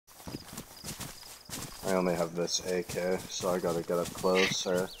I only have this AK, so I gotta get up close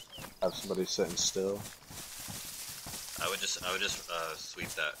or have somebody sitting still. I would just sweep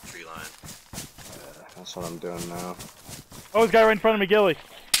that tree line. Yeah, that's what I'm doing now. Oh, there's a guy right in front of me, Gilly.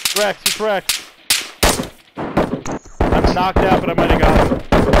 Rex, it's Rex. I'm knocked out, but I might have got him.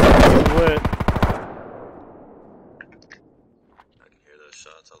 He's lit. I can hear those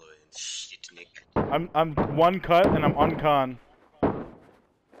shots all the way in. Shit, Nick. I'm one cut and I'm uncon.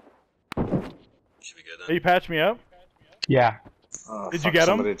 Should be good then. Hey, you patched me up? Yeah. Oh, Did fuck, you get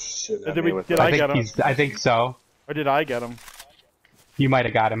him? somebody just shooting at Did me we- with did a- I get him? I think so. Or did I get him? You might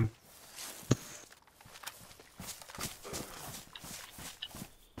have got him.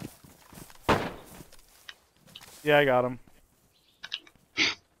 Yeah, I got him.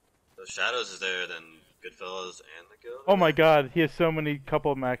 The shadows is there, then Goodfellas and the guild. Oh my god, he has so many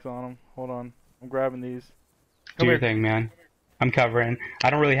couple of max on him. Hold on. I'm grabbing these. Do Come your here. thing, man. I'm covering. I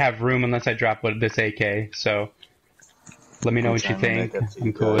don't really have room unless I drop this AK, so let me know I'm what you trying to make think. it to you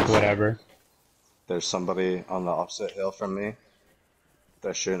I'm cool with guys. whatever. There's somebody on the opposite hill from me.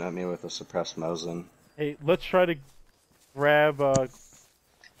 They're shooting at me with a suppressed Mosin. Hey, let's try to grab, I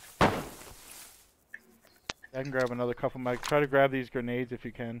can grab another couple max. Try to grab these grenades if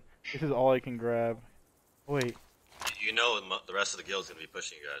you can. This is all I can grab. Wait. You know the rest of the guild's gonna be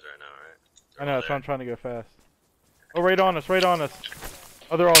pushing you guys right now, right? I know, that's why I'm trying to go fast. Oh, right on us, right on us.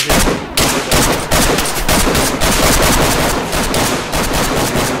 Oh, they're all here.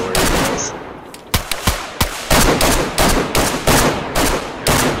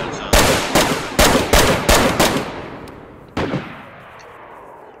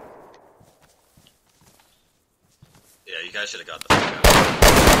 Yeah, you guys should have got the fuck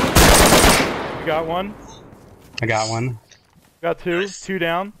out. You got one? I got one. Got two. Nice. Two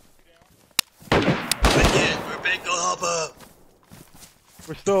down. We're big, go help up!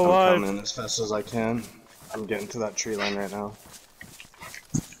 We're still I'm alive. coming as fast as I can. I'm getting to that tree line right now.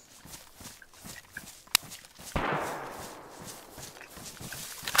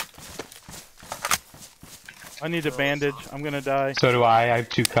 I need a bandage. I'm gonna die. So do I. I have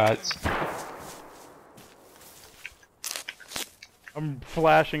 2 cuts. I'm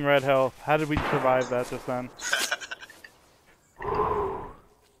flashing red health. How did we survive that just then?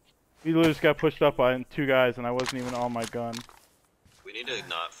 We literally just got pushed up by 2 guys and I wasn't even on my gun. We need to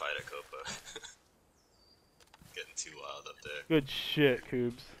not fight a Copa. Getting too wild up there. Good shit,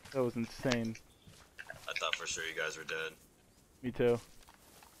 Coobs. That was insane. I thought for sure you guys were dead. Me too.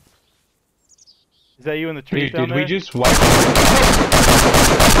 Is that you in the trees Dude, down did there? we just wipe?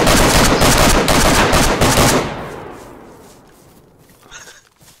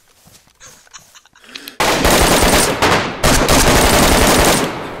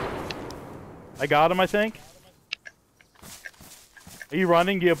 I got him, I think. Are you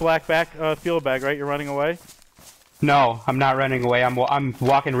running? Do you have black field bag, right? You're running away? No, I'm not running away. I'm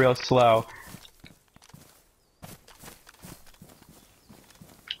walking real slow.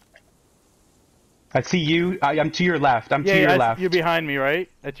 I see you. I'm to your left. I'm to your left. You're behind me, right?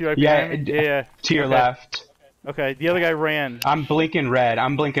 That's you right Yeah, behind me? Yeah. To your Okay. left. Okay, the other guy ran. I'm blinking red.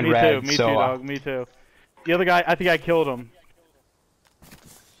 I'm blinking Me red. too, me so, too, dog, me too. The other guy, I think I killed him.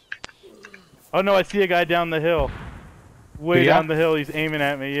 Oh no, I see a guy down the hill. Way Yeah? down the hill, he's aiming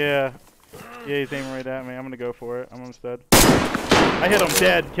at me, yeah. Yeah, he's aiming right at me. I'm gonna go for it. I'm almost dead. I hit him,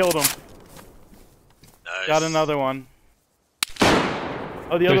 dead, killed him. Nice. Got another one.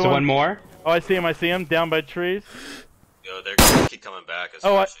 Oh, the There's other one more. Oh, I see him, down by trees. Yo, they're gonna keep coming back. As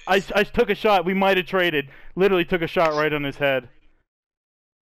Oh, flashes. I took a shot. We might have traded. Literally took a shot right on his head.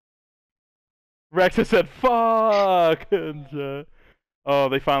 Rex has said, fuck! And, oh,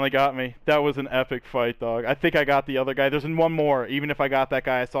 they finally got me. That was an epic fight, dog. I think I got the other guy. There's one more. Even if I got that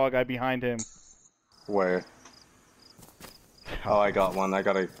guy, I saw a guy behind him. Where? Oh, I got one. I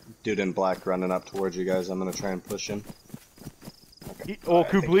got a dude in black running up towards you guys. I'm gonna try and push him. Well, I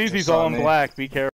think he Kubleezy's just all saw in me. black. Be careful.